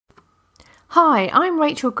Hi, I'm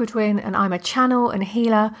Rachel Goodwin and I'm a channel and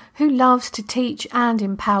healer who loves to teach and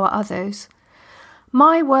empower others.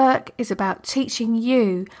 My work is about teaching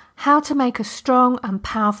you how to make a strong and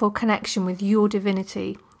powerful connection with your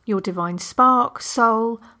divinity, your divine spark,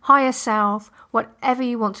 soul, higher self, whatever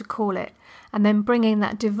you want to call it, and then bringing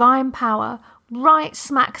that divine power right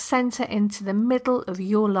smack centre into the middle of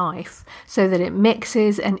your life so that it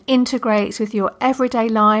mixes and integrates with your everyday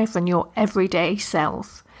life and your everyday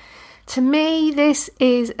self. To me, this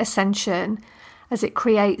is ascension as it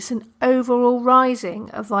creates an overall rising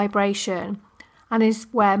of vibration and is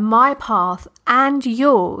where my path and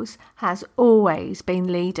yours has always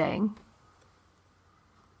been leading.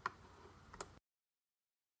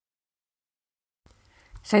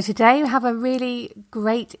 So today we have a really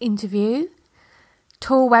great interview.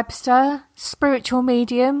 Tor Webster, spiritual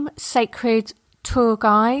medium, sacred tour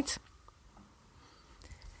guide.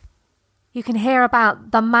 You can hear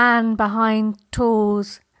about the man behind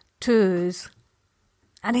Tor's tours.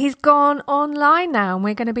 And he's gone online now, and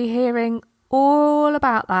we're going to be hearing all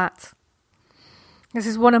about that. This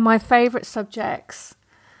is one of my favourite subjects.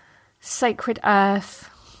 Sacred Earth,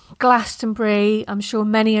 Glastonbury. I'm sure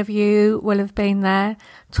many of you will have been there.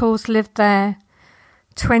 Tor's lived there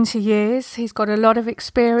 20 years. He's got a lot of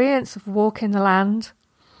experience of walking the land.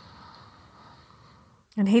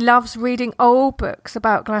 And he loves reading old books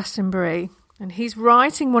about Glastonbury. And he's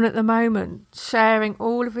writing one at the moment, sharing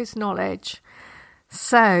all of his knowledge.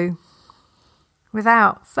 So,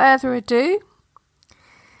 without further ado,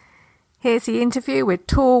 here's the interview with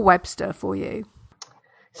Tor Webster for you.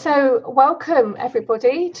 So, welcome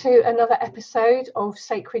everybody to another episode of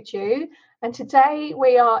Sacred You. And today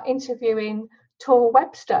we are interviewing Tor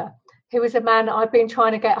Webster, who is a man I've been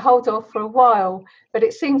trying to get hold of for a while, but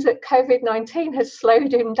it seems that COVID-19 has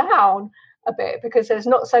slowed him down a bit because there's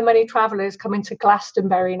not so many travellers coming to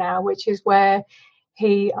Glastonbury now, which is where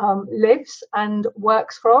he lives and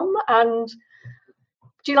works from. And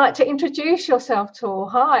would you like to introduce yourself, Tor?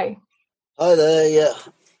 Hi. Hi there,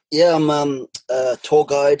 yeah, I'm a tour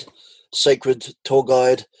guide, sacred tour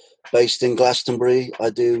guide based in Glastonbury. I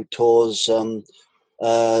do tours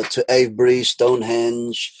to Avebury,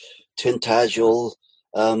 Stonehenge, Tintagel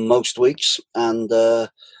most weeks, and I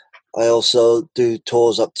also do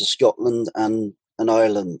tours up to Scotland and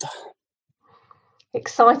Ireland.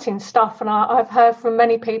 Exciting stuff, and I've heard from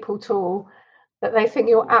many people, Tor, that they think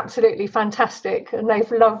you're absolutely fantastic and they've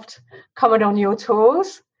loved coming on your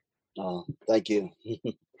tours. Oh, thank you.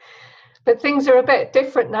 But things are a bit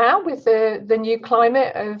different now with the new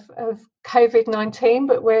climate of COVID-19,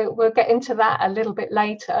 but we'll get into that a little bit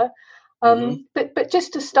later. But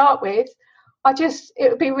just to start with, it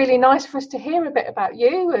would be really nice for us to hear a bit about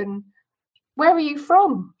you and where are you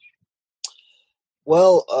from?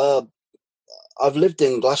 Well, I've lived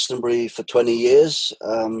in Glastonbury for 20 years,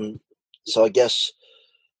 so I guess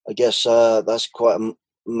that's quite a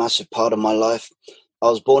massive part of my life. I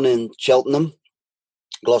was born in Cheltenham,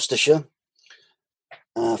 Gloucestershire,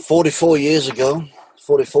 44 years ago.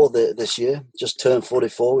 44 this year, just turned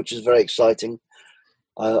 44, which is very exciting.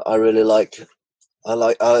 I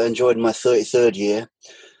enjoyed my 33rd year,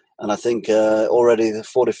 and I think already the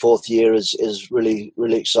 44th year is really,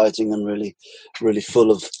 really exciting and really, really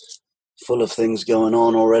full of things going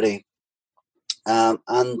on already.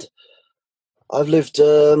 And I've lived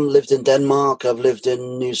in Denmark, I've lived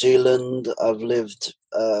in New Zealand, I've lived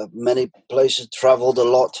many places, traveled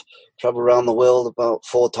around the world about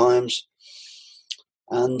 4 times.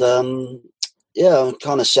 And I'm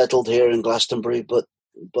kind of settled here in Glastonbury, but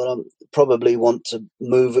I probably want to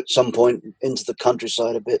move at some point into the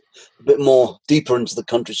countryside a bit more deeper into the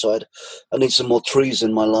countryside. I need some more trees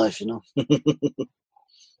in my life, you know.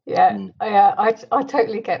 I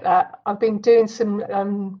totally get that. I've been doing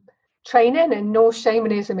some training in Norse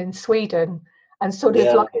shamanism in Sweden and sort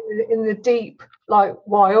of like in the deep like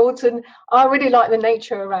wilds, and I really like the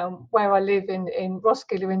nature around where I live in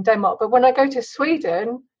Roskilde in Denmark. But when I go to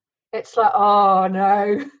Sweden, it's like, oh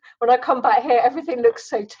no, when I come back here everything looks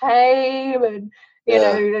so tame, and you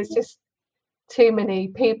know there's just too many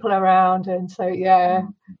people around, and so I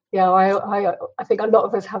think a lot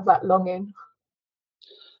of us have that longing.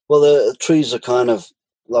 Well, the trees are kind of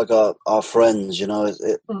like our friends, you know.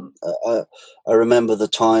 I remember the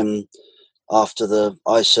time after the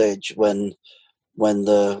Ice Age when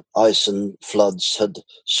the ice and floods had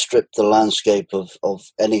stripped the landscape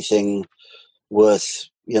of anything worth,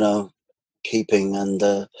 you know, keeping. And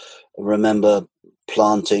I remember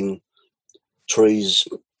planting trees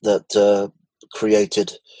that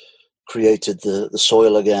created the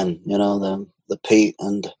soil again, you know, the peat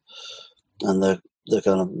and the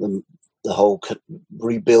kind of the whole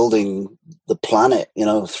rebuilding the planet, you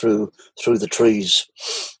know, through the trees.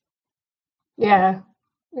 Yeah,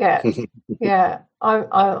 yeah, yeah.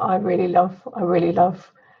 I really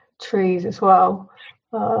love trees as well.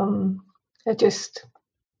 They're just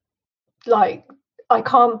like, I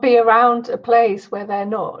can't be around a place where they're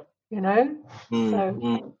not, you know.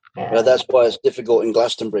 So Yeah, that's why it's difficult in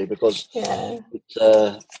Glastonbury, because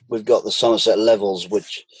we've got the Somerset Levels,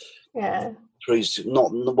 which trees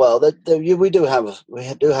not well. We do have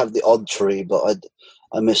the odd tree, but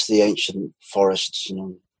I miss the ancient forests, you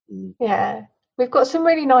know. Yeah, we've got some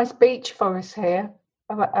really nice beech forests here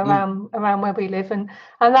around where we live, and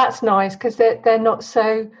that's nice because they're not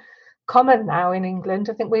so common now in England.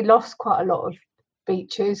 I think we lost quite a lot of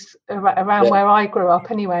beeches around where I grew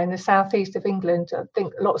up, anyway, in the southeast of England. I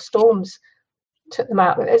think a lot of storms took them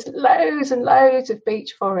out, but there's loads and loads of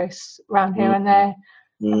beech forests around here, and they're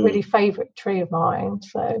a really favourite tree of mine.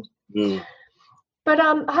 So. But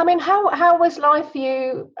I mean, how was life for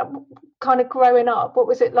you, kind of growing up? What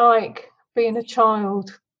was it like being a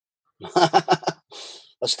child?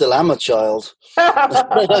 I still am a child.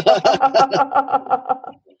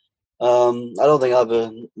 I don't think I'll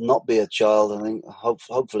ever not be a child. I think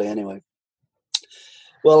hopefully anyway.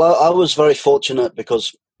 Well, I was very fortunate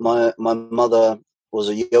because my mother was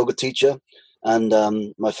a yoga teacher, and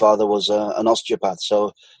my father was an osteopath.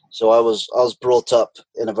 So I was brought up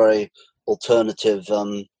in a very alternative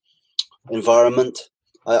environment.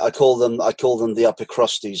 I call them the upper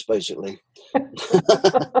crusties, basically.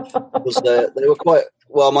 Because they were quite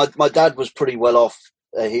well. My dad was pretty well off.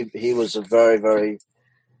 He was a very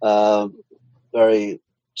very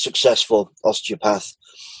successful osteopath,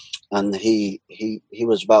 and he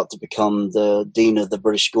was about to become the dean of the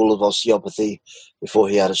British School of Osteopathy before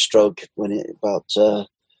he had a stroke. When it about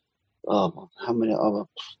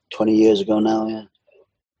 20 years ago now, yeah.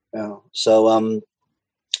 So I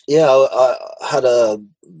had a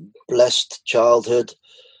blessed childhood.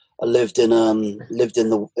 I lived in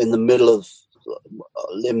the middle of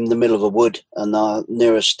a wood, and our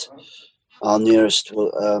nearest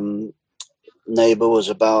neighbour was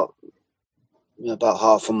about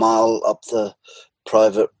half a mile up the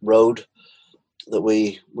private road that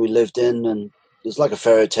we lived in, and it's like a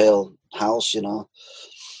fairy tale house, you know.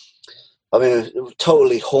 I mean, it was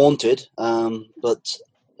totally haunted, but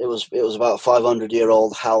it was about a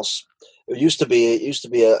 500-year-old house. It used to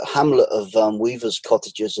be a hamlet of weavers'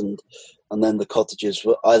 cottages, and then the cottages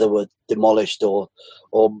were either demolished or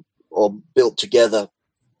built together.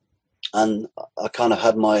 And I kind of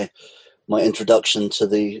had my introduction to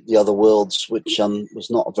the other worlds, which was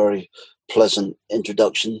not a very pleasant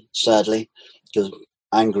introduction, sadly, because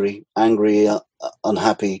angry,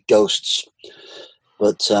 unhappy ghosts.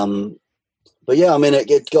 But yeah, I mean,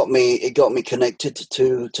 it got me connected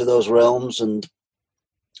to those realms, and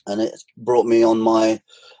it brought me on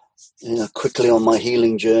quickly on my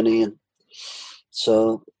healing journey, and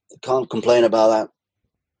so I can't complain about that.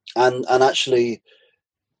 And actually,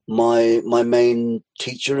 my main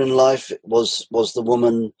teacher in life was the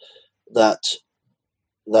woman that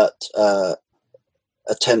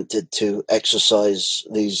attempted to exorcise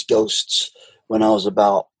these ghosts when I was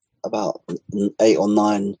about 8 or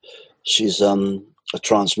 9. She's a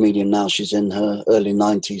trance medium now. She's in her early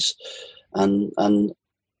 90s, and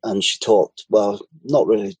she taught, well, not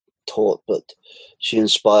really taught, but she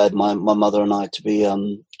inspired my mother and I to be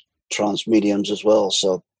trance mediums as well.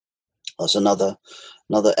 So that's another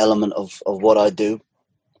element of what I do.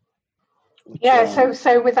 Which,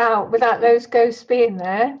 so without those ghosts being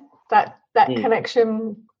there, that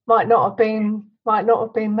connection might not have been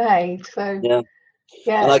made. So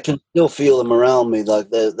yeah, and I can still feel them around me. Like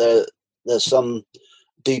there's some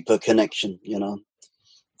deeper connection, you know.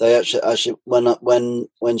 They actually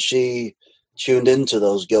when she tuned into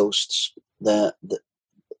those ghosts,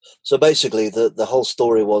 so basically the whole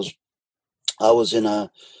story was, I was in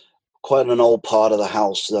quite an old part of the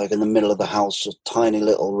house, like in the middle of the house, a tiny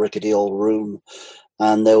little rickety old room,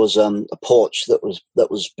 and there was a porch that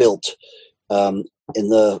was built in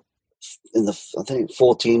the I think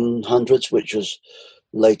 1400s, which was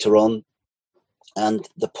later on, and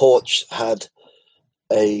the porch had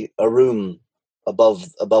a room above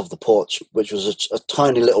the porch, which was a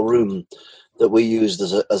tiny little room that we used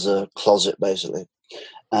as a closet, basically,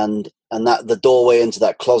 and that the doorway into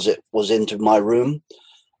that closet was into my room.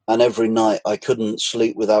 And every night I couldn't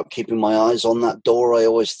sleep without keeping my eyes on that door. I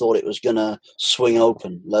always thought it was going to swing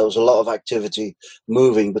open. There was a lot of activity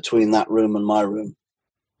moving between that room and my room.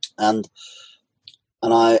 And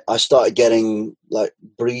I started getting like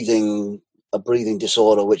a breathing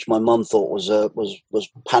disorder, which my mum thought was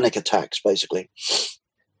panic attacks, basically,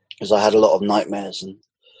 because I had a lot of nightmares.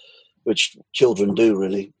 which children do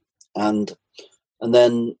really. And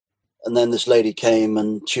then this lady came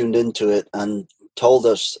and tuned into it and told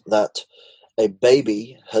us that a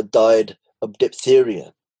baby had died of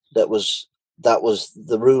diphtheria. That was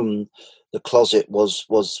the room. The closet was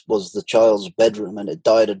the child's bedroom, and it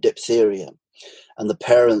died of diphtheria. And the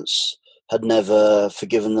parents had never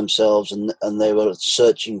forgiven themselves, and they were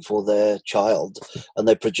searching for their child, and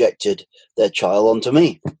they projected their child onto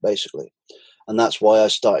me, basically. And that's why I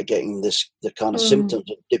started getting the kind of symptoms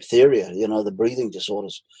of diphtheria, the breathing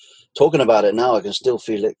disorders. Talking about it now, I can still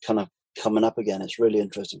feel it kind of coming up again. It's really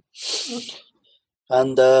interesting.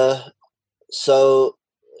 And so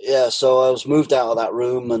I was moved out of that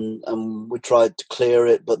room, and we tried to clear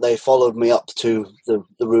it, but they followed me up to the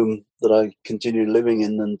room that I continued living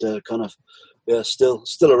in, and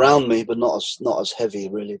still around me, but not as heavy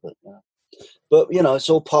really. But it's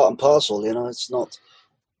all part and parcel. It's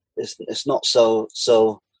not so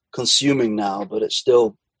consuming now, but it's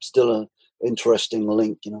still an interesting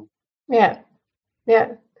link. Yeah.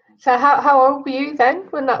 So how old were you then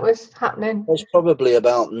when that was happening? I was probably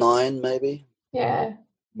about 9, maybe. Yeah.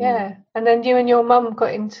 And then you and your mum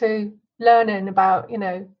got into learning about,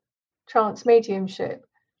 trance mediumship.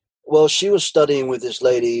 Well, she was studying with this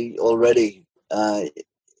lady already,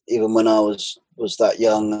 even when I was that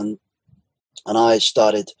young, and I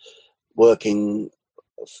started working,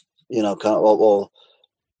 kind of or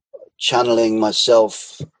channeling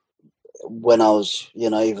myself when I was,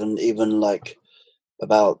 even like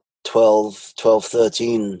about 12,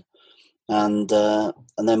 13. And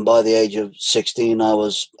then by the age of 16, I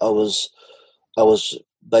was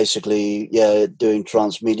basically doing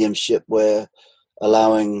trance mediumship, where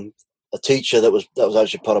allowing a teacher that was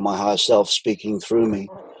actually part of my higher self speaking through me.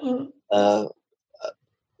 My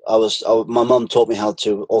mum taught me how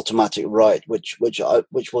to automatic write, which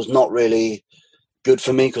was not really good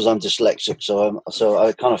for me because I'm dyslexic. So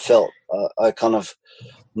I kind of felt I kind of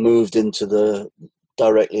moved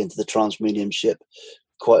directly into the trance mediumship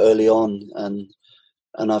quite early on, and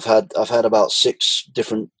I've had about 6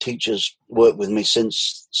 different teachers work with me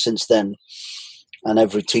since then, and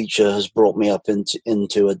every teacher has brought me up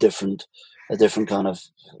into a different kind of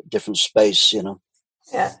different space,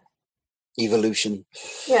 evolution.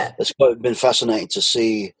 It's quite been fascinating to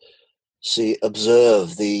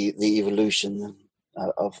observe the evolution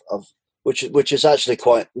of which is actually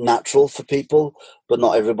quite natural for people, but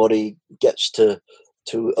not everybody gets to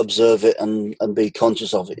observe it and be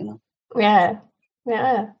conscious of it, Yeah,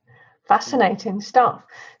 fascinating stuff.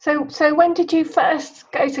 So when did you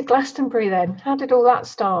first go to Glastonbury then? How did all that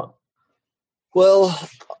start? Well,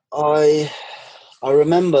 I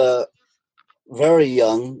remember very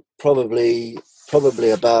young, probably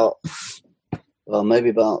about, well, maybe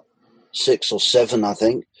about 6 or 7, I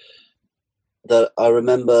think, that I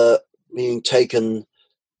remember being taken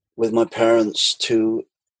with my parents to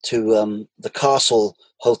the Castle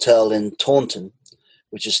Hotel in Taunton,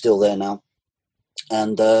 which is still there now.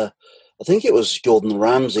 And I think it was Gordon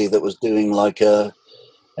Ramsay that was doing like a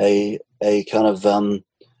kind of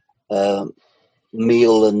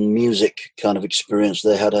meal and music kind of experience.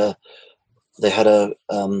 They had a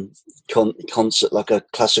concert, like a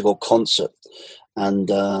classical concert, and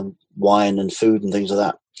wine and food and things like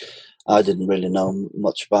that. I didn't really know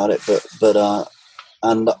much about it, but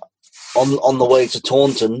and on the way to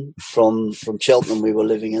Taunton from Cheltenham, we were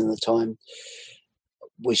living in at the time,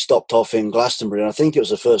 we stopped off in Glastonbury, and I think it was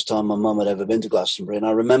the first time my mum had ever been to Glastonbury. And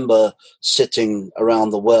I remember sitting around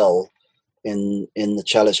the well in the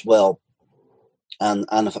Chalice Well, and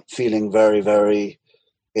feeling very, very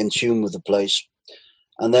in tune with the place.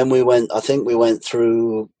 And then we went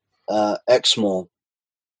through Exmoor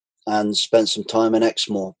and spent some time in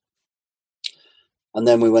Exmoor. And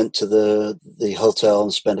then we went to the hotel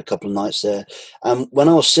and spent a couple of nights there. And when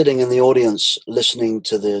I was sitting in the audience listening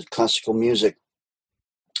to the classical music,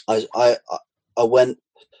 I went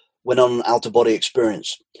on an out-of-body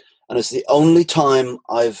experience. And it's the only time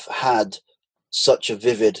I've had such a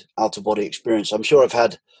vivid out-of-body experience. I'm sure I've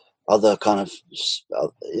had other kind of,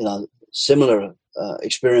 similar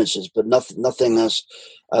experiences, but nothing as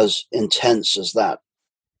intense as that.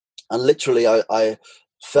 And literally, I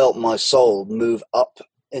felt my soul move up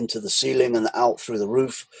into the ceiling and out through the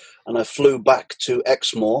roof, and I flew back to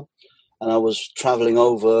Exmoor, and I was traveling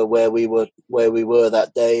over where we were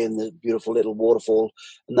that day in the beautiful little waterfall.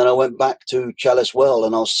 And then I went back to Chalice Well,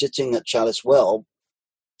 and I was sitting at Chalice Well,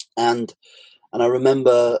 and I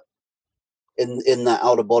remember in that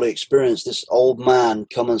out of body experience, this old man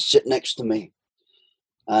come and sit next to me,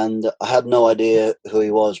 and I had no idea who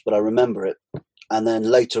he was, but I remember it. and then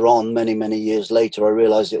later on, many years later, I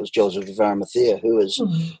realized it was Joseph of Arimathea who was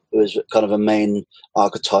kind of a main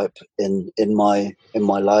archetype in my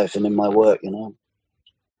life and in my work, you know.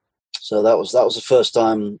 So that was the first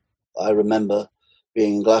time I remember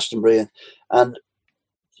being in Glastonbury, and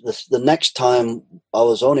the next time I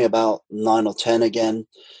was only about 9 or 10 again,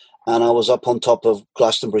 and I was up on top of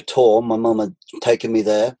Glastonbury Tor. My mum had taken me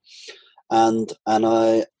there, and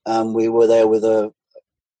we were there with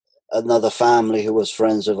another family who was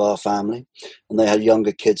friends of our family, and they had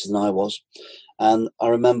younger kids than I was. And I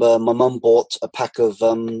remember my mum bought a pack of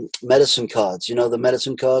medicine cards, you know, the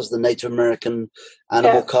medicine cards, the Native American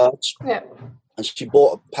animal cards. Yeah. And she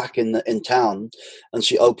bought a pack in town, and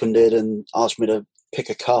she opened it and asked me to pick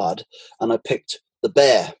a card, and I picked the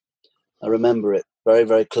bear. I remember it very,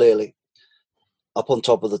 very clearly, up on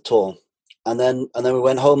top of the Tor. And then we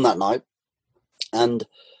went home that night, and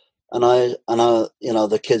I, you know,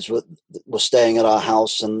 the kids were staying at our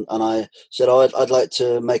house, and I said, "Oh, I'd like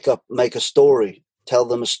to make a story, tell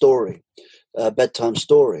them a story, a bedtime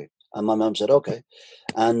story." And my mum said, "Okay,"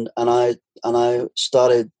 and I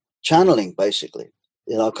started channeling, basically.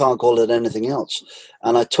 You know, I can't call it anything else.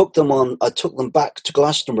 And I took them back to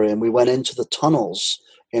Glastonbury, and we went into the tunnels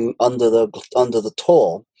under the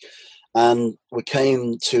Tor, and we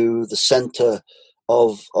came to the centre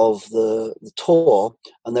of the Tor,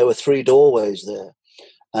 and there were 3 doorways there,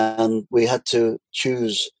 and we had to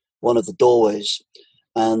choose one of the doorways,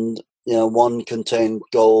 and you know, one contained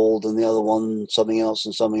gold and the other one something else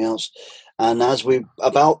and something else. And as we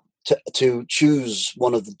about to choose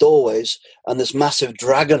one of the doorways, and this massive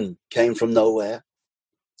dragon came from nowhere,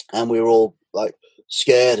 and we were all like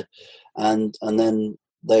scared, and then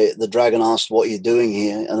the dragon asked, "What are you doing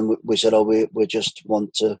here?" And we said, "Oh, we just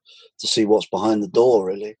want to see what's behind the door,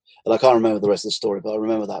 really." And I can't remember the rest of the story, but I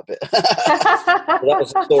remember that bit. That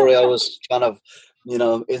was the story I was kind of, you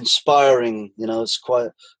know, inspiring. You know, it's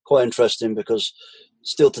quite interesting, because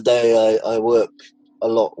still today I work a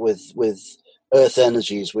lot with earth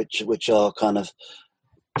energies, which are kind of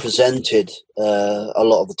presented a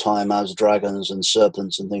lot of the time as dragons and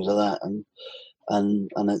serpents and things like that, and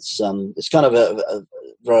it's kind of a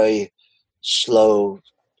very slow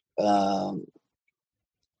kind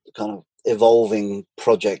of evolving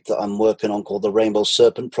project that I'm working on called the Rainbow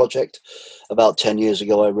Serpent Project. About 10 years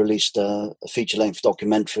ago, I released a feature-length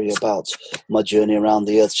documentary about my journey around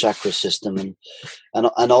the Earth chakra system,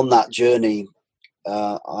 and on that journey,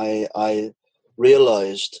 I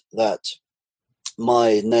realized that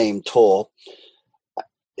my name Tor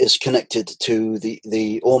is connected to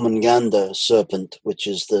the Ormanganda serpent, which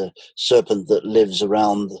is the serpent that lives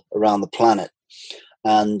around the planet,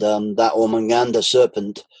 and that Ormanganda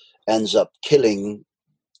serpent ends up killing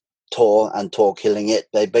Tor, and Tor killing it.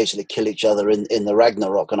 They basically kill each other in the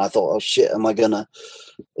Ragnarok. And I thought, oh shit,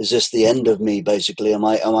 is this the end of me? Basically, am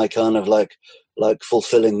I kind of like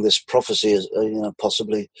fulfilling this prophecy, as you know,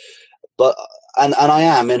 possibly? But and I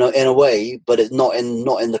am in a way, but it's not in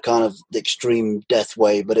the kind of the extreme death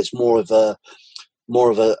way, but it's more of a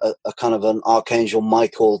kind of an Archangel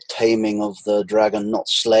Michael taming of the dragon, not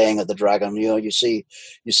slaying of the dragon. You know, you see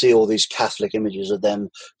all these Catholic images of them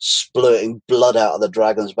splurting blood out of the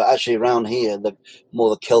dragons, but actually around here, the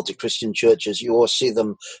Celtic Christian churches, you always see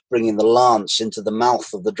them bringing the lance into the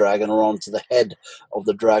mouth of the dragon or onto the head of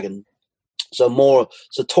the dragon. So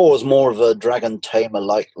Tor is more of a dragon tamer,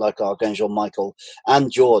 like Archangel Michael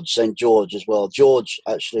and St. George as well. George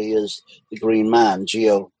actually is the Green Man.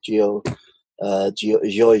 Giorgio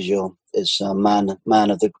is a man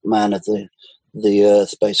of the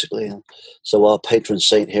earth, basically. So our patron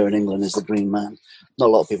saint here in England is the Green Man. Not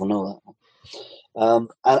a lot of people know that.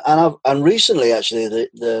 And recently, actually,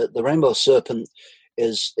 the Rainbow Serpent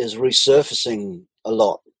is resurfacing a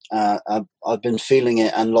lot. I've been feeling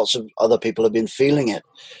it, and lots of other people have been feeling it.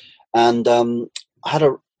 And I had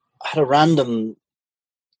a random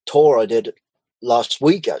tour I did last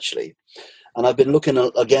week, actually, and I've been looking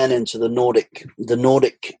again into the Nordic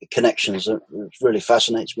connections. It really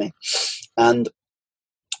fascinates me. And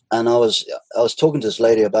I was talking to this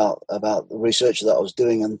lady about the research that I was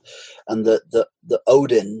doing, and the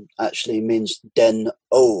Odin actually means Den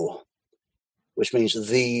O, which means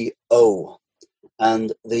the O.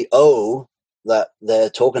 And the O that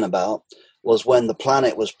they're talking about was when the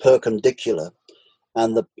planet was perpendicular,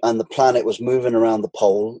 and the planet was moving around the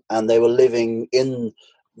pole, and they were living in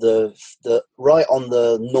the right on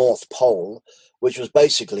the North Pole, which was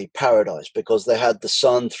basically paradise, because they had the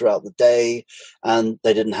sun throughout the day, and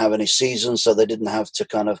they didn't have any seasons, so they didn't have to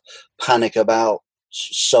kind of panic about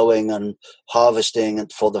sowing and harvesting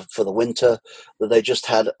and for the winter, that they just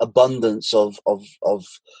had abundance of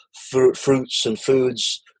fruits and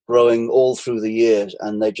foods growing all through the years,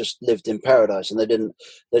 and they just lived in paradise, and they didn't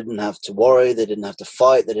have to worry, they didn't have to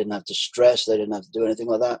fight, they didn't have to stress, they didn't have to do anything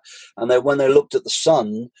like that. And when they looked at the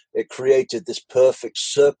sun, it created this perfect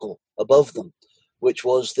circle above them, which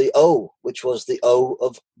was the O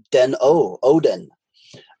of Odin.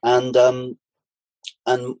 And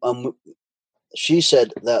she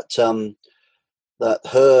said that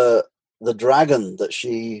the dragon that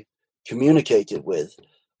she communicated with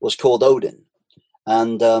was called Odin,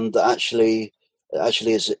 and that actually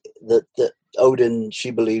is that Odin,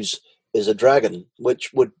 she believes, is a dragon,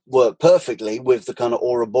 which would work perfectly with the kind of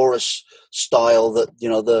Ouroboros style, that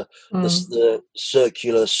the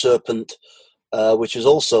circular serpent, which is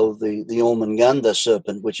also the Jormungandr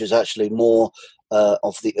serpent, which is actually more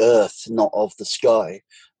of the earth, not of the sky.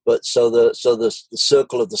 But so the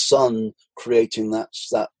circle of the sun creating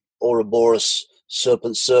that Ouroboros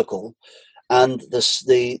serpent circle, and the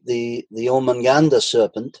Jormungandr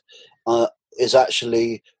serpent is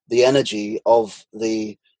actually the energy of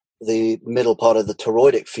the middle part of the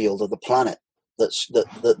toroidic field of the planet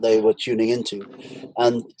that they were tuning into.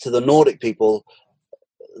 And to the Nordic people,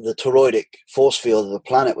 the toroidic force field of the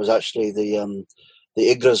planet was actually the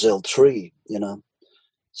Yggdrasil tree,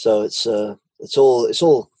 So it's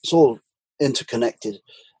all interconnected,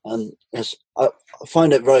 and I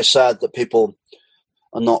find it very sad that people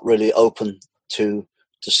are not really open to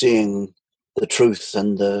seeing the truth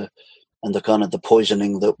and the kind of the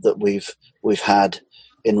poisoning that we've had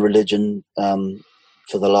in religion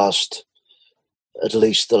for at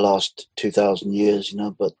least the last 2,000 years,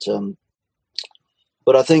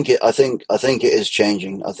 But I think it is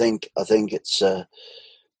changing. I think it's.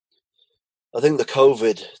 I think the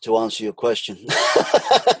COVID, to answer your question,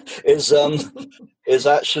 is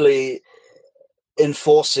actually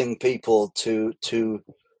enforcing people to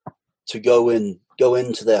go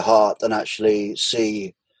into their heart and actually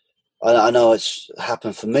see. I know it's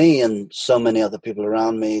happened for me and so many other people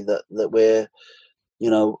around me that we're,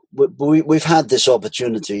 we've had this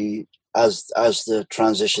opportunity as the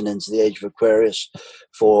transition into the age of Aquarius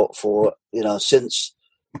for since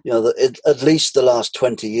at least the last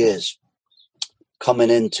 20 years, coming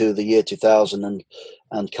into the year 2000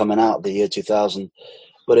 and coming out the year 2000.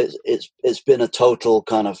 But it's been a total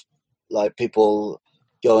kind of like people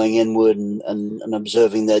going inward and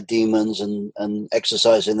observing their demons and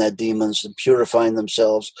exercising their demons and purifying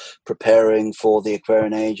themselves, preparing for the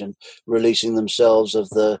Aquarian age and releasing themselves of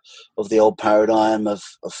the old paradigm of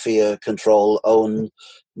fear, control, own,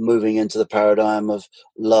 moving into the paradigm of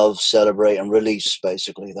love, celebrate, and release.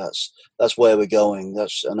 Basically, that's where we're going.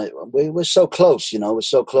 We're so close. We're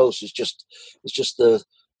so close. It's just the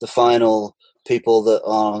final people that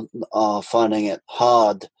are finding it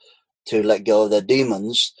hard to let go of their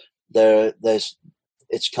demons.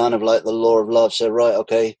 It's kind of like the law of love. So right,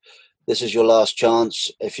 okay, this is your last chance.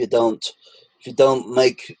 If you don't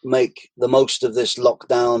make the most of this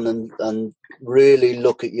lockdown and really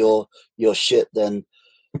look at your shit, then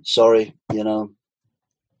sorry,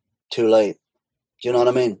 too late. Do you know what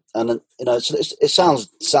I mean? And it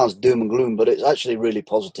sounds doom and gloom, but it's actually really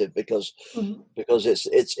positive because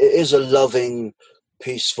it is a loving,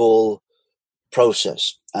 peaceful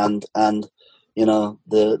process, and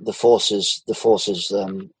the forces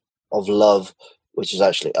of love, which is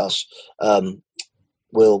actually us,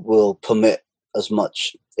 will permit as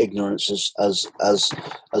much ignorance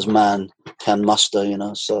as man can muster,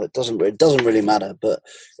 so it doesn't really matter. But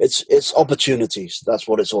it's opportunities. That's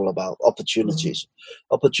what it's all about. Opportunities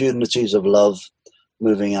of love,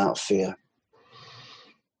 moving out of fear.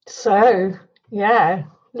 So yeah,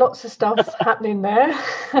 lots of stuff happening there.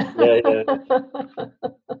 Yeah.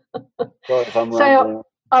 Sorry if I'm so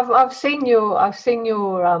I've seen your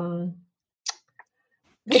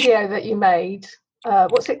video that you made.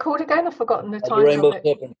 What's it called again? I've forgotten the title. The Rainbow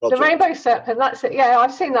Serpent Project. The Rainbow Serpent. That's it. Yeah,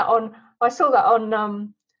 I've seen that I saw that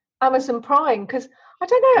on Amazon Prime, because I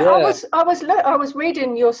don't know. Yeah. I was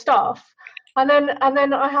reading your stuff, and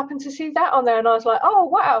then I happened to see that on there, and I was like, oh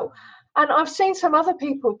wow. And I've seen some other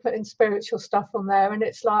people putting spiritual stuff on there, and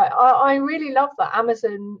it's like I really love that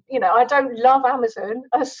Amazon. I don't love Amazon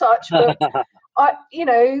as such, but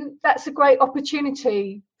that's a great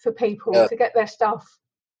opportunity for people to get their stuff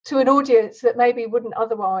to an audience that maybe wouldn't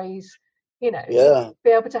otherwise, be able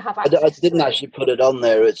to have access. I didn't actually put it on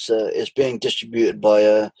there. It's being distributed by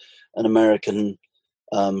an American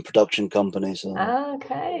production company. So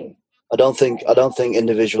okay. I don't think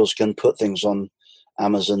individuals can put things on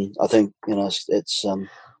Amazon. I think it's.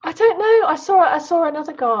 I don't know. I saw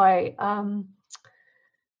another guy.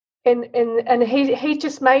 and he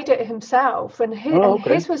just made it himself, and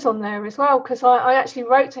his was on there as well, because I actually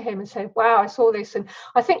wrote to him and said, wow, I saw this, and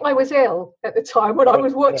I think I was ill at the time when I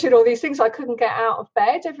was watching all these things. I couldn't get out of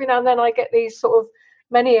bed. Every now and then I get these sort of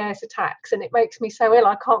Meniere's attacks, and it makes me so ill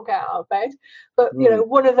I can't get out of bed. But you know,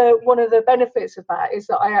 one of the benefits of that is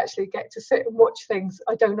that I actually get to sit and watch things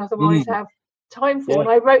I don't otherwise have time for.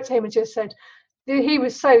 And I wrote to him and just said, he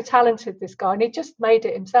was so talented, this guy, and he just made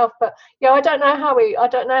it himself. But yeah, I don't know how he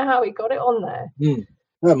got it on there.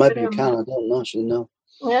 Well, maybe you can. I don't actually know.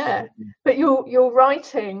 Yeah, but you're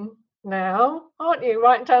writing now, aren't you?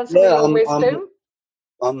 Writing down some of your wisdom.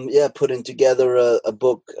 I'm putting together a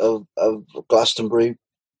book of Glastonbury.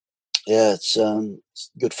 Yeah, it's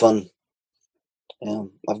good fun. Yeah,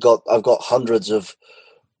 I've got hundreds of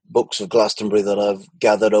books of Glastonbury that I've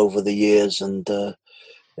gathered over the years, and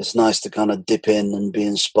it's nice to kind of dip in and be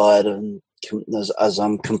inspired, and as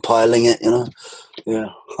I'm compiling it, you know. Yeah.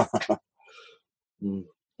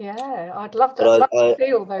 Yeah, I'd love to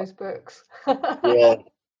see all those books. Yeah,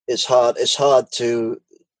 it's hard to,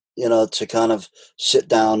 you know, to kind of sit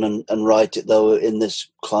down and write it though in this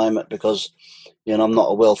climate, because, you know, I'm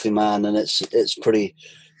not a wealthy man, and it's pretty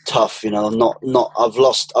tough, you know. I've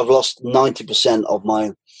lost 90% of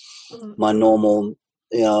my normal,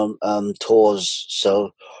 you know, tours, so,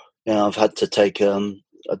 you know, I've had to take a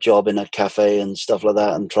job in a cafe and stuff like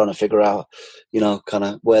that, and trying to figure out, you know, kind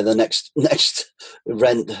of where the next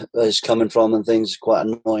rent is coming from, and things. Quite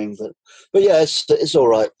annoying, but yeah, it's all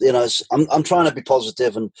right. You know, I'm trying to be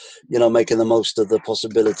positive and, you know, making the most of the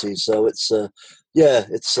possibilities. So it's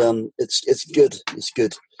it's good. It's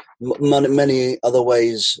good. Many other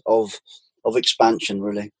ways of expansion,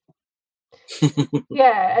 really.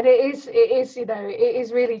 Yeah, and it is, you know, it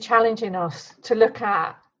is really challenging us to look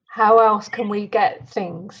at how else can we get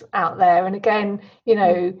things out there. And again, you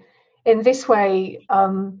know, in this way,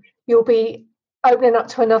 you'll be opening up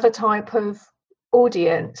to another type of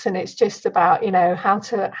audience, and it's just about, you know, how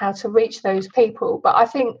to reach those people. But I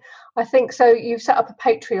think so. You've set up a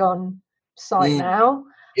Patreon site now,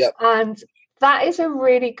 and that is a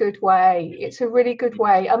really good way. It's a really good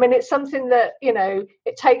way. I mean, it's something that, you know,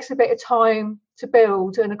 it takes a bit of time to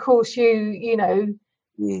build, and of course, you know,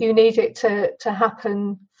 you need it to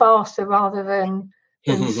happen faster rather than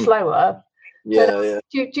slower. Yeah.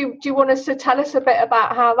 Do you want us to tell us a bit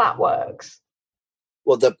about how that works?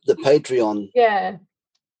 Well, the Patreon. Yeah.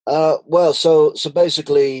 Well, so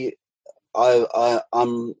basically,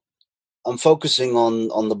 I'm focusing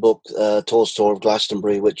on the book Tour's Tour of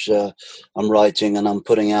Glastonbury, which I'm writing, and I'm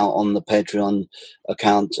putting out on the Patreon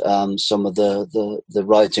account some of the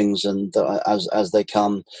writings and as they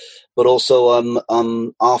come. But also,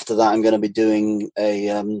 after that, I'm going to be doing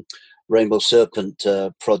a Rainbow Serpent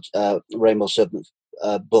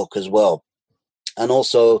book as well, and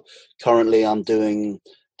also currently I'm doing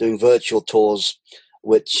virtual tours,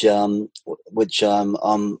 which I'm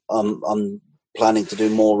planning to do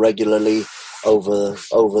more regularly over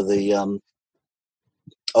the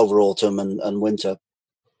over autumn and winter.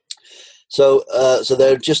 So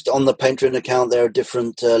they're just on the Patreon account. There are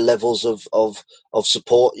different levels of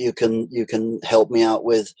support you can help me out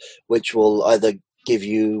with, which will either give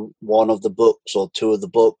you one of the books or two of the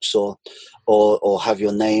books, or have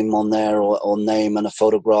your name on there, or name and a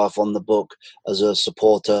photograph on the book as a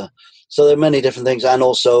supporter. So there are many different things, and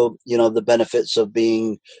also, you know, the benefits of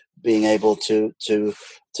being able to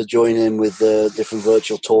join in with the different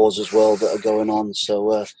virtual tours as well that are going on.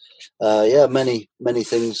 So many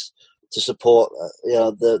things to support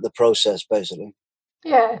the process, basically.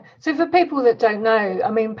 Yeah. So for people that don't know, I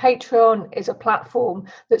mean, Patreon is a platform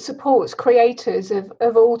that supports creators of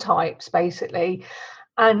all types, basically.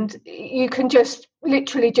 And you can just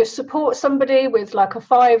literally just support somebody with like a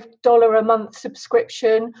 $5 a month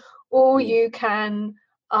subscription, or you can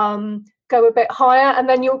go a bit higher, and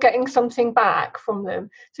then you're getting something back from them.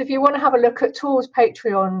 So if you want to have a look at Tor's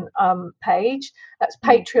Patreon page, that's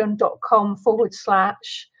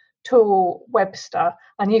patreon.com/Tor Webster,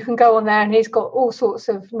 and you can go on there, and he's got all sorts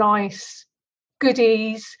of nice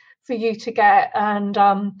goodies for you to get, and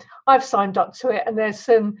I've signed up to it, and there's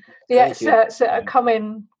the excerpts that are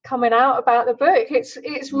coming out about the book.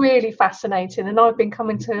 It's really fascinating, and I've been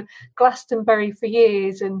coming to Glastonbury for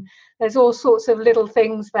years, and there's all sorts of little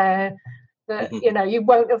things there that you know you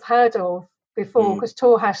won't have heard of before, because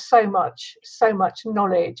Tor has so much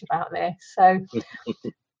knowledge about this. So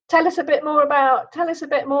tell us a bit more about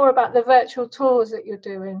the virtual tours that you're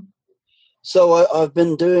doing. So I've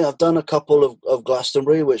done a couple of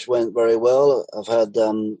Glastonbury, which went very well. I've had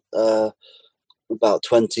about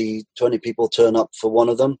 20 people turn up for one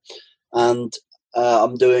of them, and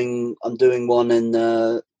I'm doing one in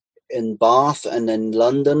in Bath and in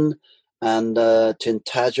London and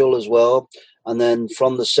Tintagel as well. And then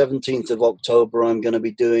from the 17th of October, I'm going to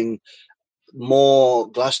be doing more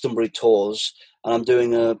Glastonbury tours, and I'm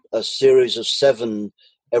doing a series of 7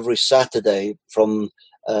 every Saturday from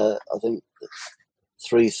I think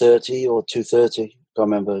 3:30 or 2:30. Can't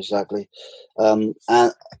remember exactly. And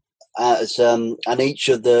each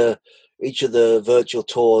of the virtual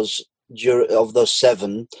tours of those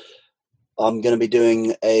 7, I'm going to be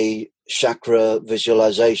doing a chakra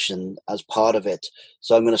visualization as part of it.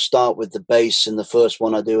 So I'm going to start with the base in the first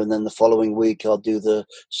one I do, and then the following week I'll do the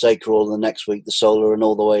sacral, and the next week the solar, and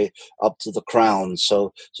all the way up to the crown.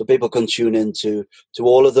 So people can tune into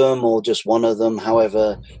all of them or just one of them,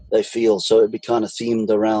 however they feel. So it'd be kind of themed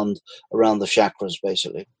around the chakras,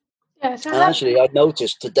 basically. Yeah. So and actually, I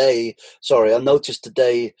noticed today.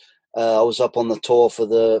 I was up on the tour for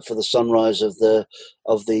the sunrise of the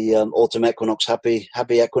autumn equinox. Happy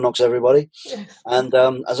equinox, everybody! Yes. And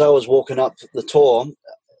as I was walking up the tour,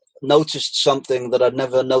 noticed something that I'd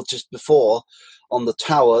never noticed before on the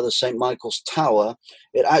tower, the St. Michael's Tower.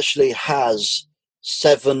 It actually has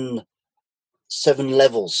 7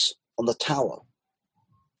 levels on the tower.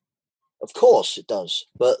 Of course it does,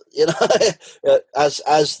 but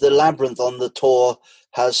as the labyrinth on the tour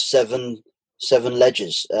has 7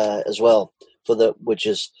 ledges as well, which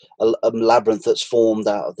is a labyrinth that's formed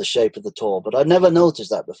out of the shape of the tour. But I'd never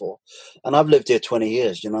noticed that before, and I've lived here 20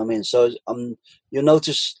 years. You know what I mean? So you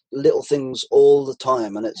notice little things all the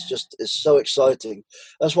time, and it's so exciting.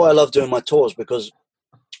 That's why I love doing my tours, because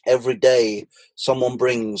every day someone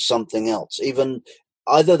brings something else.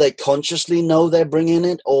 Either they consciously know they're bringing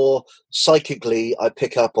it, or psychically I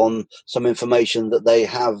pick up on some information that they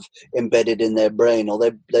have embedded in their brain, or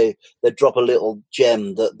they drop a little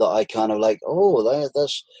gem that I kind of like, oh,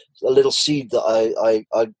 that's a little seed that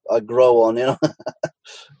I grow on,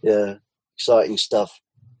 Yeah, exciting stuff.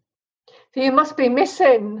 So you must be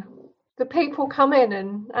missing the people coming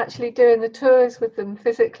and actually doing the tours with them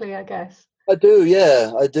physically, I guess. I do,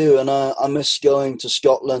 yeah, I do, and I miss going to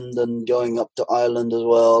Scotland and going up to Ireland as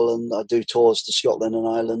well, and I do tours to Scotland and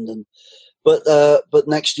Ireland, but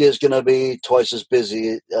next year's going to be twice as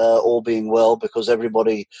busy, all being well, because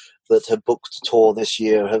everybody that had booked a tour this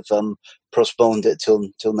year have postponed it till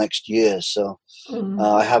next year. So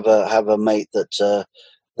I have a mate that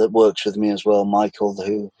works with me as well, Michael,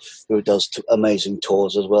 who does amazing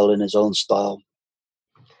tours as well in his own style.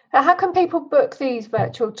 How can people book these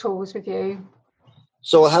virtual tours with you?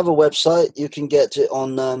 So I have a website. You can get it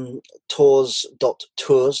on tours.tours,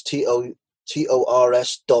 TORS.TOURS,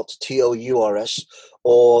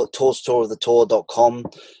 or tourstourofthetour.com,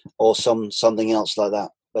 or something else like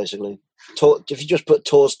that, basically. If you just put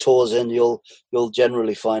tours in, you'll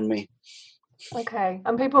generally find me. Okay,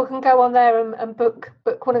 and people can go on there and book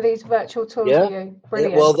one of these virtual tours with you.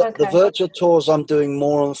 Brilliant. Yeah, well, the virtual tours I'm doing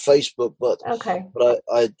more on Facebook, but I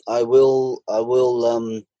will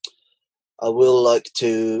like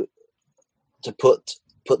to put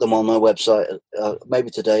them on my website.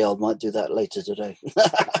 Maybe today. I might do that later today.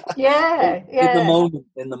 Yeah. In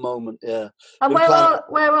the moment, yeah. And where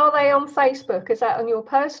are they on Facebook? Is that on your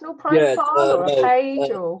personal profile or a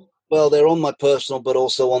page or? Well, they're on my personal, but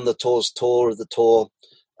also on the Tour of the Tour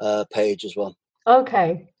page as well.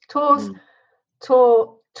 Okay, tour of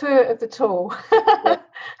the tour. Yeah.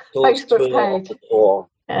 Facebook page. Of the tour.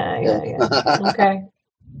 Yeah. Okay.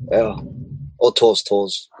 Yeah. Or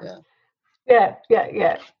tours. Yeah. Yeah.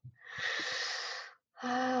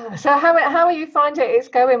 So how are you finding it's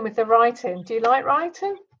going with the writing? Do you like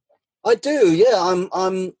writing? I do. Yeah,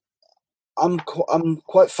 I'm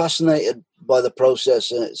quite fascinated by the process,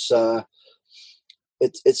 and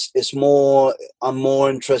it's more. I'm more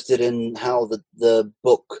interested in how the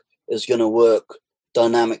book is going to work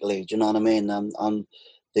dynamically. Do you know what I mean?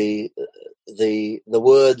 The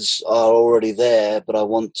words are already there, but I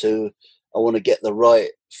want to get the right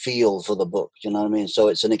feel for the book. Do you know what I mean? So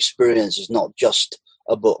it's an experience. It's not just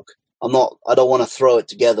a book. I don't want to throw it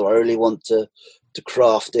together. I really want to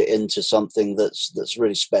craft it into something that's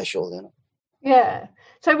really special. Yeah.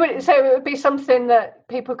 So it would be something that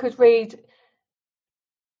people could read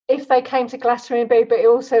if they came to Glastonbury, but it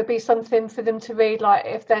also be something for them to read, like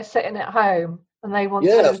if they're sitting at home and they want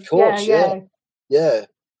to. Yeah, of course. Yeah,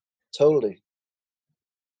 totally.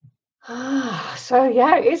 So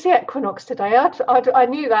it is the equinox today. I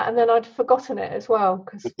knew that, and then I'd forgotten it as well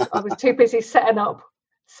because I was too busy setting up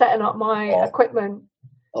my equipment.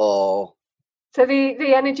 Oh. So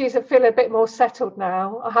the energies are feel a bit more settled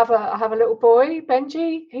now. I have a little boy,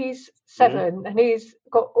 Benji. He's 7 and he's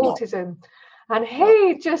got autism, And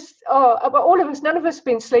he just, but all of us, none of us have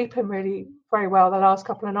been sleeping really very well the last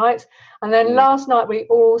couple of nights. And then last night we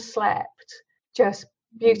all slept just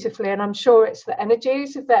beautifully. And I'm sure it's the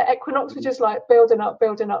energies of the equinox were just like building up.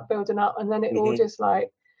 And then it all just like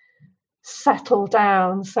settled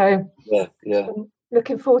down. So I'm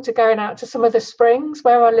looking forward to going out to some of the springs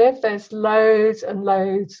where I live. There's loads and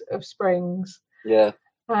loads of springs. Yeah.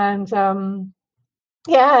 And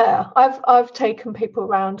I've taken people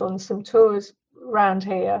around on some tours around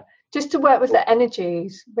here just to work with the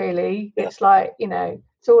energies, really. It's like,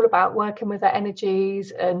 it's all about working with the energies.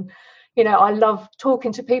 And I love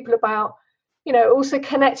talking to people about also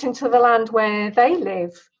connecting to the land where they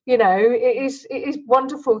live. It is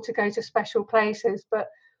wonderful to go to special places, but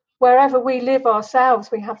wherever we live ourselves,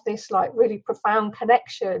 we have this like really profound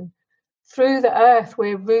connection through the earth.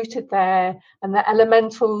 We're rooted there, and the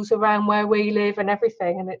elementals around where we live and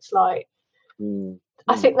everything. And it's like,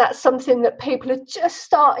 I think that's something that people are just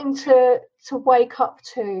starting to wake up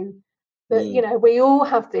to, that we all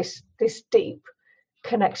have this deep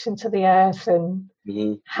connection to the earth, and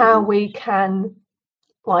how we can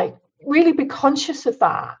like really be conscious of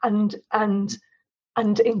that and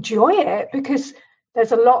enjoy it, because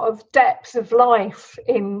there's a lot of depth of life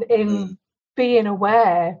in being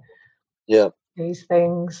aware of these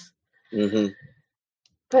things. But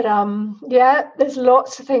there's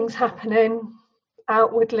lots of things happening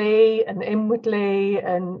outwardly and inwardly,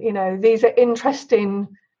 and these are interesting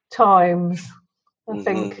times, I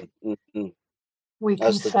think we can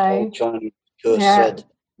As the say. old Chinese curse said,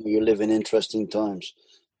 you live in interesting times.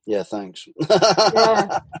 Yeah, thanks.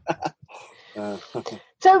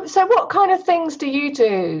 So what kind of things do you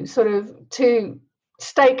do sort of to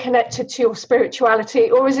stay connected to your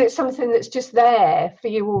spirituality, or is it something that's just there for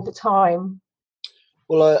you all the time?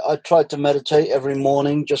 Well, I try to meditate every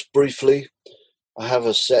morning, just briefly. I have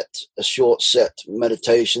a short set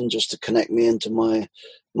meditation just to connect me into my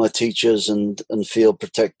teachers and feel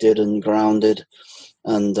protected and grounded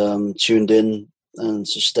and tuned in, and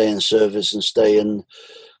to stay in service and stay in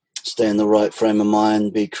the right frame of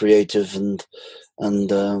mind, be creative and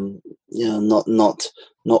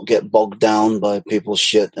not get bogged down by people's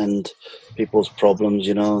shit and people's problems,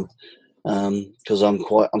 because I'm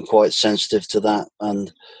quite sensitive to that,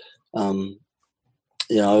 and I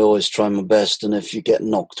always try my best, and if you get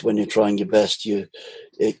knocked when you're trying your best, it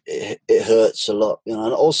hurts a lot,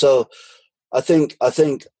 And also, I think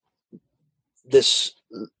this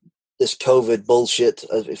COVID bullshit,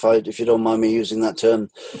 if you don't mind me using that term,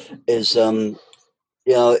 is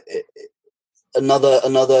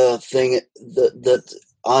another thing that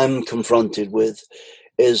I'm confronted with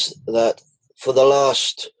is that for the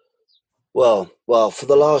last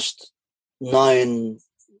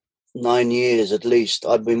 9 years at least,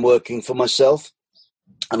 I've been working for myself,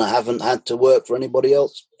 and I haven't had to work for anybody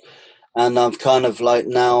else. And I've kind of like,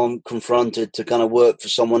 now I'm confronted to kind of work for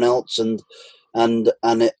someone else and kind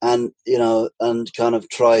of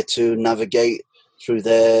try to navigate through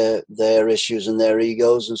their issues and their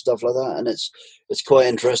egos and stuff like that. And it's quite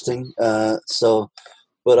interesting.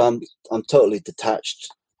 But I'm totally detached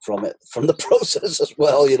from it, from the process as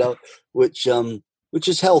well, which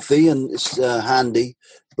is healthy and it's handy,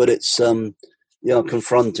 but it's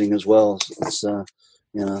confronting as well. It's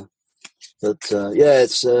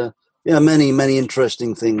it's many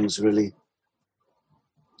interesting things really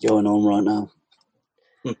going on right now.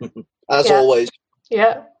 As always.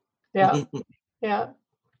 Yeah.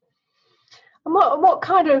 And what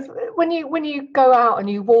kind of, when you go out and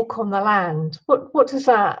you walk on the land, what does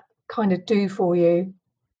that kind of do for you?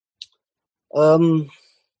 It's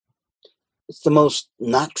the most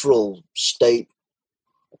natural state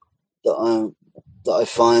that I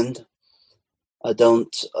find. I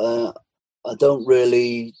don't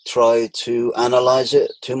really try to analyze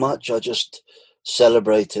it too much. I just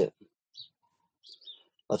celebrate it.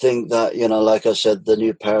 I think that, like I said, the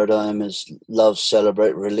new paradigm is love,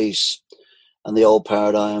 celebrate, release. And the old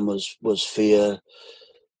paradigm was fear,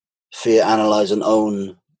 analyze, and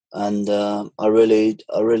own. And I really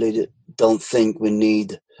don't think we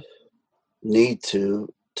need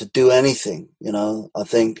to do anything. I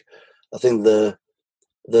think the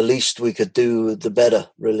least we could do, the better,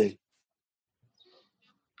 really.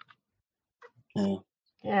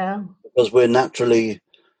 Yeah. Because we're naturally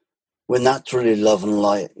love and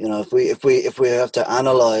light.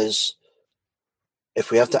 If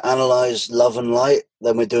we have to analyze love and light,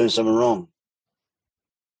 then we're doing something wrong.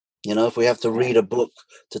 If we have to read a book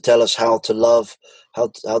to tell us how to love,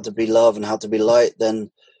 how to be love and how to be light,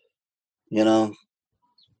 then you're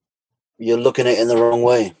looking at it in the wrong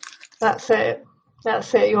way. That's it.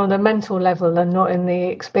 That's it. You're on the mental level and not in the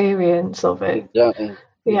experience of it. Exactly.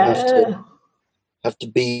 You Yeah. have to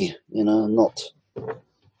be,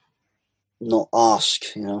 not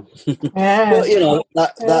ask, Yeah. But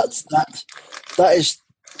that is,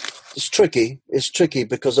 it's tricky. It's tricky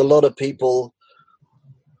because a lot of people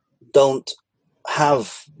don't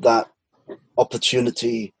have that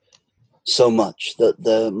opportunity so much. That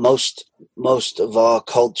the most of our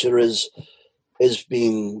culture is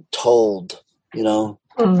being told,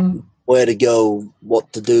 where to go,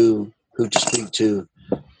 what to do, who to speak to,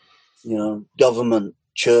 government,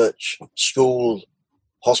 church, school,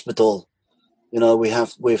 hospital. We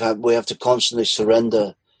have to constantly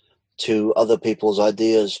surrender to other people's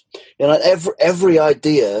ideas. Every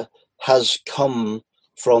idea has come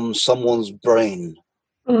from someone's brain.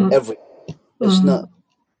 Mm. It's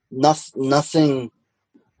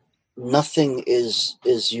nothing is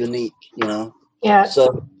unique, Yeah.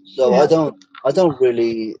 So Yeah. I don't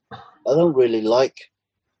really like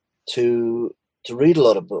to read a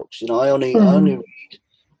lot of books. I only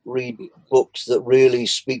read books that really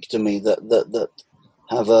speak to me, that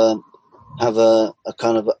have a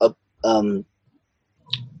kind of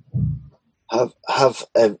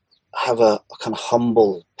have a kind of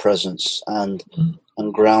humble presence and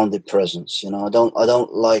grounded presence. I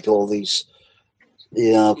don't like all these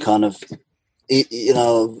kind of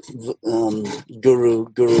guru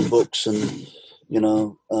books and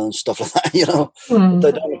stuff like that.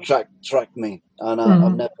 They don't attract me, and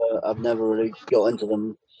I've never really got into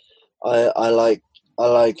them. I like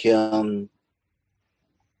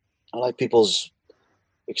people's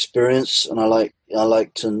experience, and I like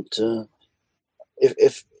to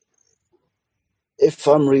if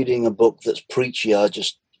I'm reading a book that's preachy, I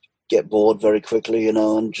just get bored very quickly,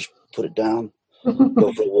 and just put it down,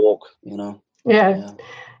 go for a walk, Yeah.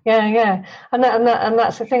 And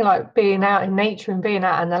that's the thing, like being out in nature and being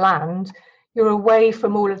out in the land, you're away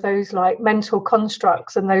from all of those like mental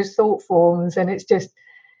constructs and those thought forms, and it's just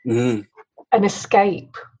an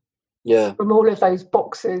escape from all of those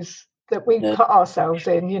boxes that we put ourselves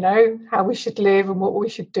in, how we should live and what we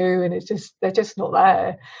should do, and they're just not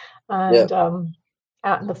there. And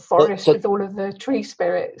out in the forest with all of the tree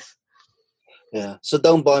spirits. Yeah, so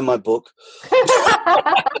don't buy my book.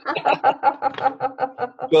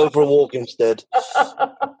 Go for a walk instead.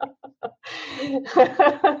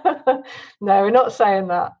 No, we're not saying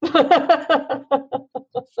that.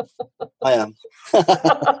 I am.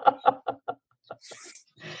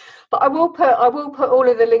 But I will put all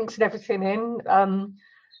of the links and everything in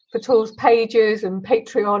for Tool's pages and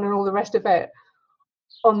Patreon and all the rest of it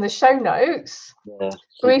on the show notes. Yeah,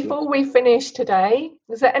 before we finish today,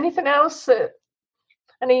 is there anything else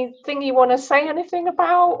anything you want to say anything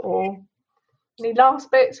about, or any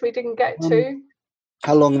last bits we didn't get to?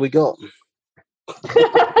 How long have we got?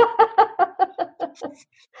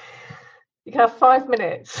 You can have 5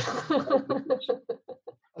 minutes.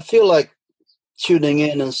 I feel like tuning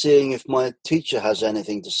in and seeing if my teacher has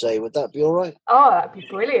anything to say. Would that be all right? Oh, that'd be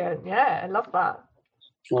brilliant. Yeah, I love that.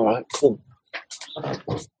 All right, cool.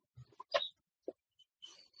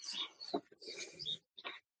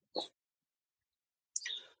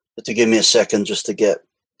 But to give me a second just to get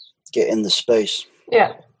in the space.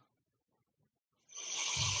 Yeah.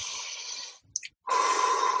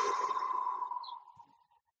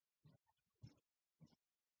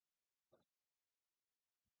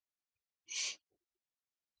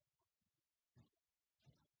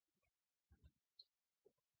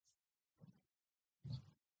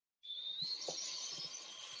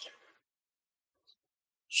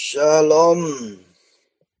 Shalom.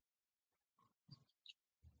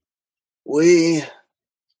 We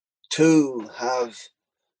too have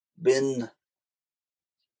been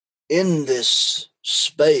in this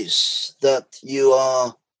space that you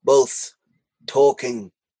are both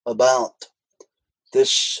talking about,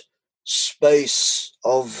 this space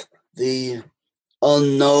of the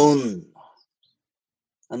unknown.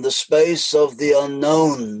 And the space of the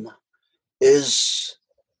unknown is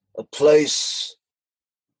a place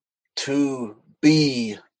to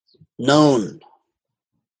be known.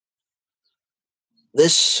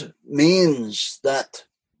 This means that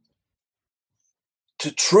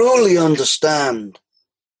to truly understand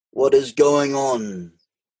what is going on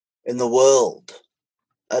in the world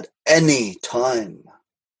at any time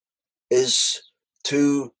is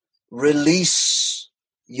to release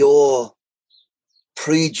your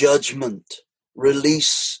prejudgment,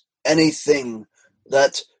 release anything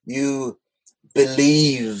that you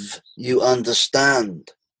believe you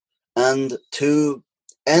understand, and to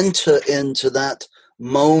enter into that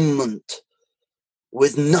moment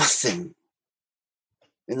with nothing.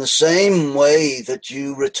 In the same way that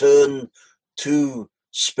you return to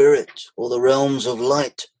spirit, or the realms of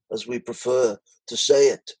light, as we prefer to say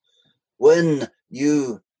it, when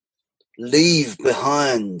you leave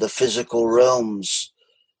behind the physical realms,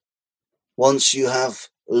 once you have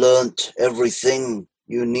learnt everything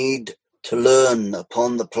you need to learn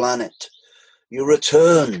upon the planet, you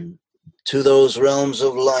return to those realms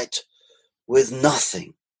of light with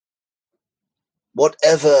nothing.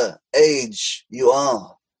 Whatever age you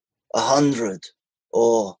are, 100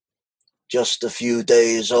 or just a few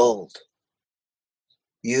days old,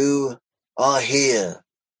 you are here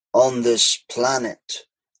on this planet,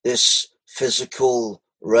 this physical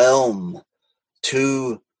realm,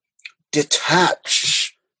 to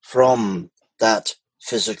detach from that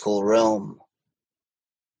physical realm.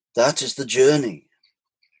 That is the journey.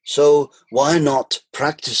 So why not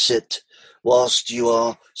practice it whilst you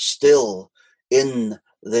are still in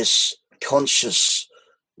this conscious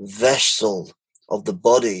vessel of the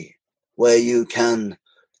body, where you can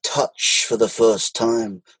touch for the first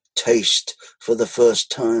time, taste for the first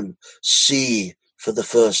time, see for the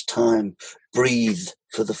first time, breathe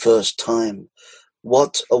for the first time.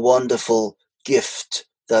 What a wonderful gift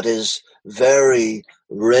that is very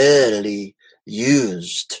rarely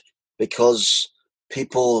used, because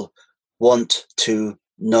people want to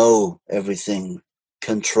know everything,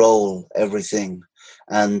 control everything,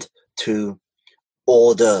 and to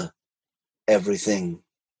order everything.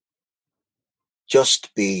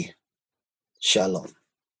 Just be. Shalom.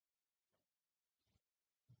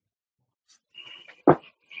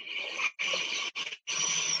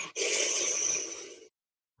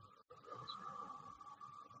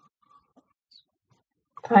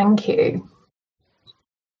 Thank you.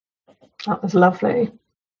 That was lovely.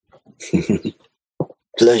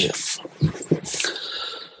 Pleasure.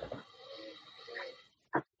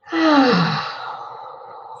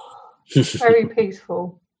 Very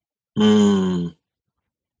peaceful. Mm.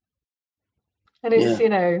 And it's, you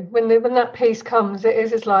know, when that peace comes,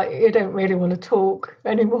 it's like you don't really want to talk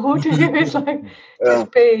anymore, do you? It's like,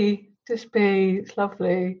 just be. It's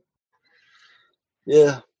lovely.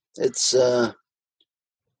 Yeah, it's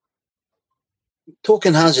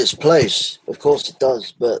talking has its place, of course it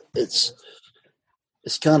does, but it's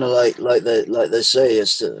kind of like they say,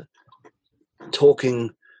 it's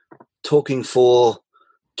talking for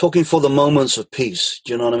the moments of peace.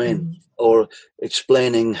 Do you know what I mean? Mm. Or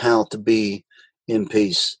explaining how to be in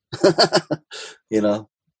peace. You know,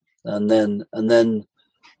 and then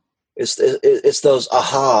it's those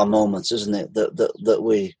aha moments, isn't it? That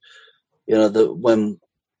we, you know, that when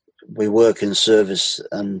we work in service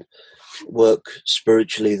and work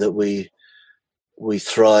spiritually, that we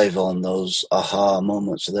thrive on those aha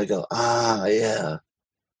moments. So they go, yeah,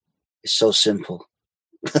 it's so simple.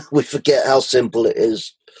 We forget how simple it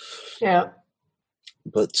is. Yeah.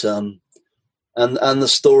 But and the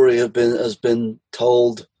story has been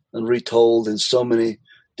told and retold in so many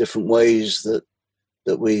different ways that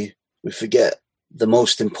we forget the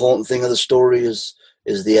most important thing of the story is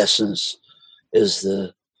the essence, is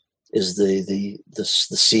the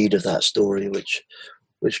seed of that story, which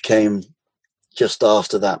came just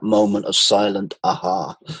after that moment of silent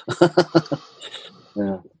aha.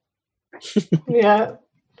 Yeah. Yeah.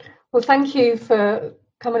 Well, thank you for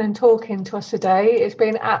coming and talking to us today. It's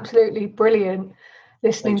been absolutely brilliant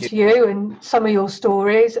listening to you and some of your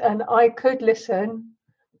stories, and I could listen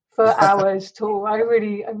for hours too. I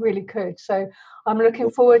really could. So I'm looking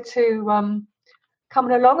forward to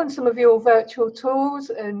coming along on some of your virtual tours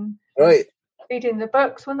and reading the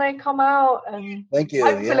books when they come out, and thank you.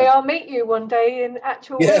 Hopefully I'll meet you one day in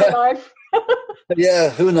actual real life.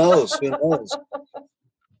 Yeah, who knows?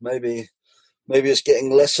 Maybe it's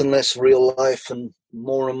getting less and less real life and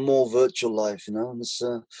more virtual life, you know.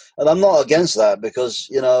 And I'm not against that, because,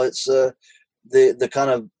 you know, it's the kind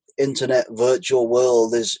of internet virtual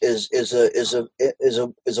world is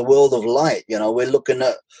a world of light. You know, we're looking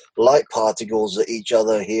at light particles at each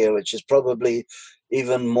other here, which is probably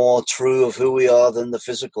even more true of who we are than the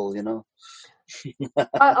physical, you know.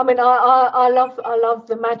 I mean, I love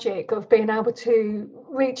the magic of being able to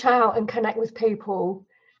reach out and connect with people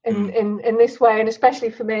in this way, and especially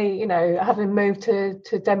for me, you know, having moved to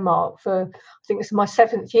Denmark for, I think it's my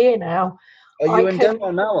 7th year now. Are you in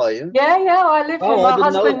Denmark now? Are you? Yeah, I live here.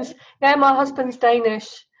 My husband's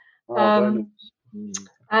Danish. Very nice.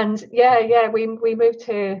 And we moved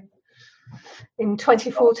here in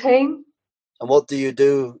 2014. And what do you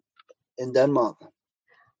do in Denmark?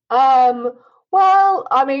 Well,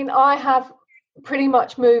 I mean, I have pretty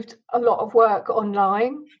much moved a lot of work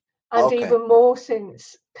online, and even more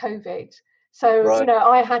since COVID. So, you know,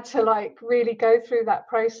 I had to like really go through that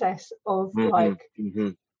process of like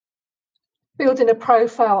building a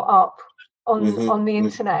profile up on the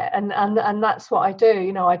internet, and that's what I do.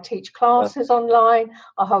 You know, I teach classes online,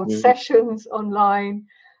 I hold sessions online.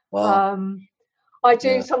 I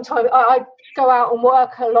do sometimes I go out and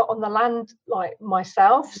work a lot on the land like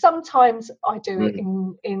myself. Sometimes I do it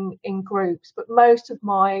in groups, but most of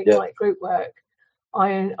my like group work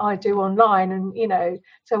I do online. And you know,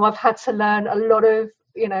 so I've had to learn a lot of,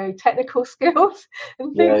 you know, technical skills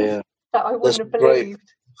and things that I wouldn't have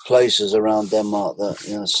believed. Places around Denmark that,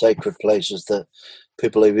 you know, sacred places that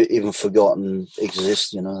people have even forgotten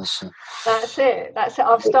exist, you know. So. That's it.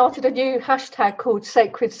 I've started a new hashtag called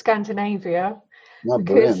Sacred Scandinavia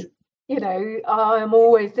because, you know, I'm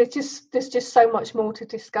always there's just so much more to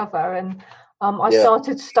discover. And I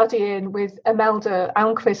started studying with Imelda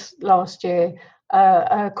Almqvist last year,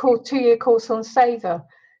 a 2-year course on Seidr.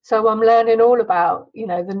 So I'm learning all about, you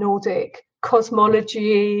know, the Nordic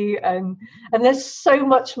cosmology, and there's so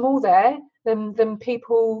much more there than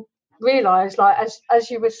people realize, like as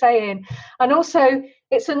you were saying. And also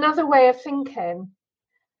it's another way of thinking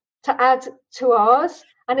to add to ours,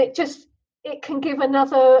 and it can give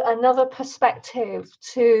another perspective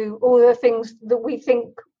to all the things that we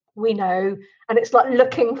think we know, and it's like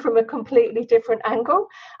looking from a completely different angle,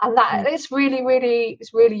 and that it's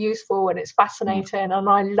really useful, and it's fascinating, and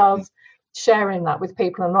I love sharing that with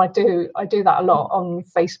people. And I do that a lot on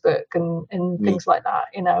Facebook and things like that.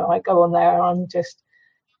 You know, I go on there and I'm just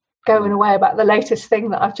going away about the latest thing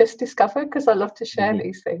that I've just discovered, because I love to share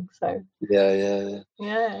these things. So yeah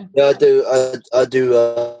I do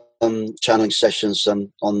channeling sessions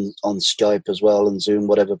on Skype as well, and Zoom,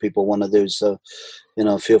 whatever people want to do. So, you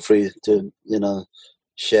know, feel free to, you know,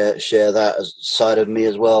 share that side of me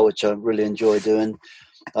as well, which I really enjoy doing.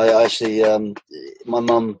 I actually, my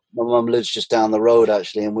mum lives just down the road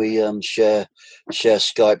actually, and we share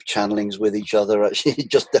Skype channelings with each other. Actually,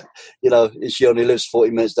 just, you know, she only lives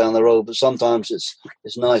 40 minutes down the road, but sometimes it's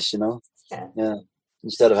nice, you know. Yeah.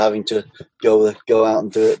 Instead of having to go out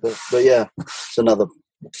and do it, but yeah, it's another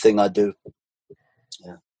thing I do.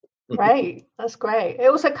 Yeah. Great, that's great. It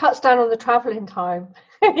also cuts down on the traveling time.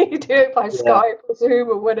 You do it by Skype or Zoom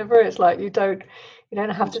or whatever. It's like you don't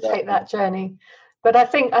have to take that journey. But I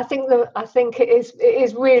think it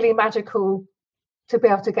is really magical to be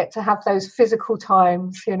able to get to have those physical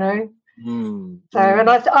times, you know. So, and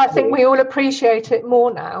I think we all appreciate it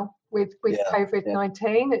more now with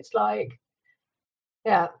COVID-19. It's like,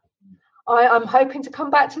 I'm hoping to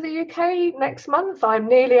come back to the UK next month. I'm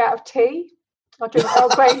nearly out of tea. I drink Earl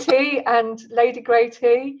Grey tea and Lady Grey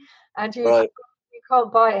tea, and you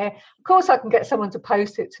can't buy it. Of course, I can get someone to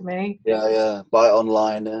post it to me. Yeah, buy it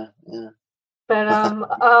online. Yeah. But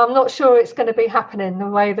I'm not sure it's going to be happening the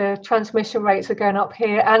way the transmission rates are going up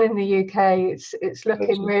here and in the UK. It's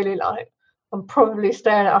looking really like I'm probably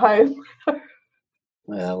staying at home.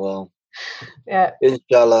 Yeah, well. Yeah.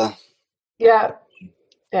 Inshallah. Yeah,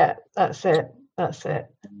 that's it.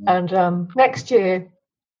 And next year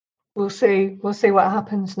we'll see what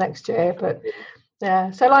happens next year. But yeah,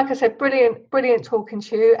 so like I said, brilliant talking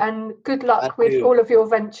to you, and good luck with all of your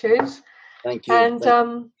ventures. Thank you. And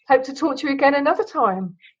hope to talk to you again another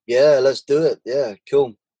time. Yeah, let's do it. Yeah,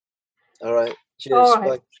 cool. All right. Cheers. All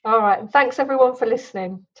right. Bye. All right. And thanks everyone for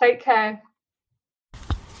listening. Take care.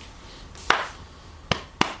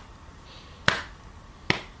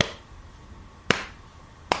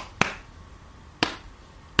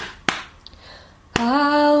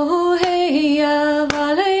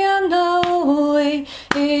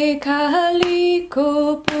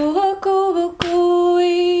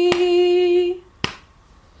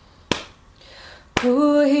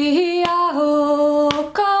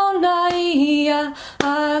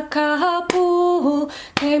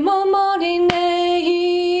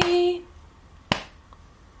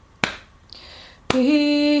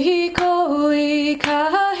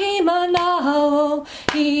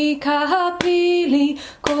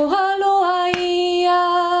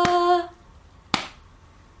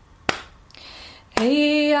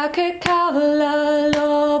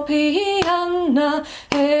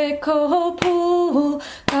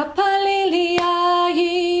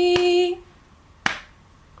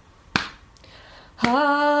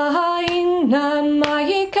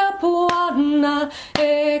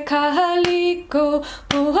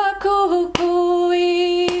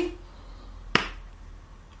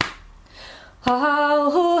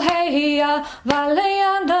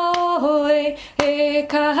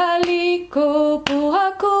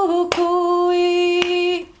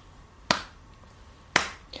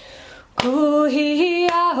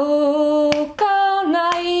 Kuhia o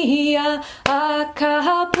kaunai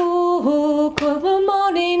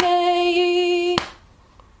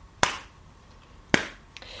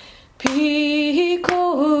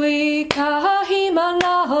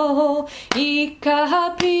I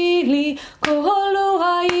ka pili ko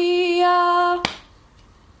holua ia.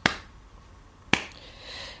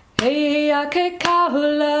 Hea ke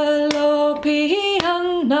kaula lopi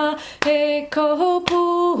ana he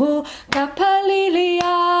kopu ka palili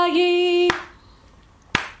ai.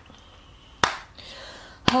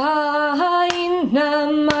 Haina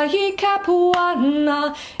mai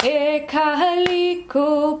kapuana e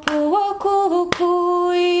kaliko pua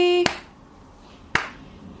kukui.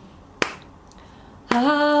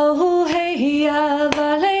 Au heia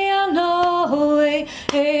valeana hoe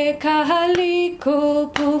e kaliko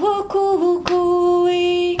pua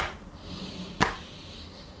kukui.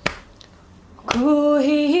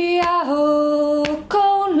 Kuhi au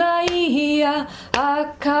kona ia a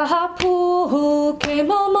kapu ke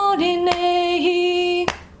momori nei.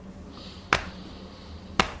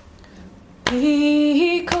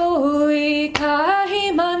 I koi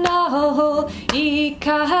kahi manaho I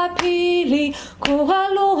ka pili ko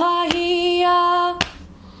aloha ia.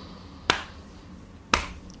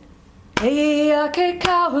 Ea ke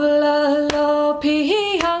kaula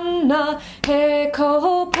lopi ana he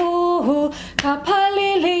kopu ka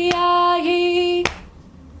palili ai.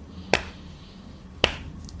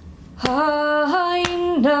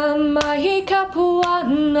 Haina mai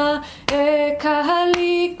kapuana e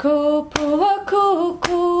kaliko pua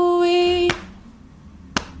kukui.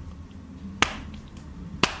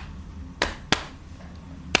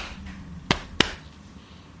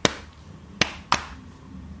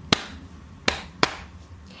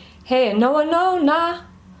 He noa no na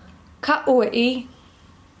ka ui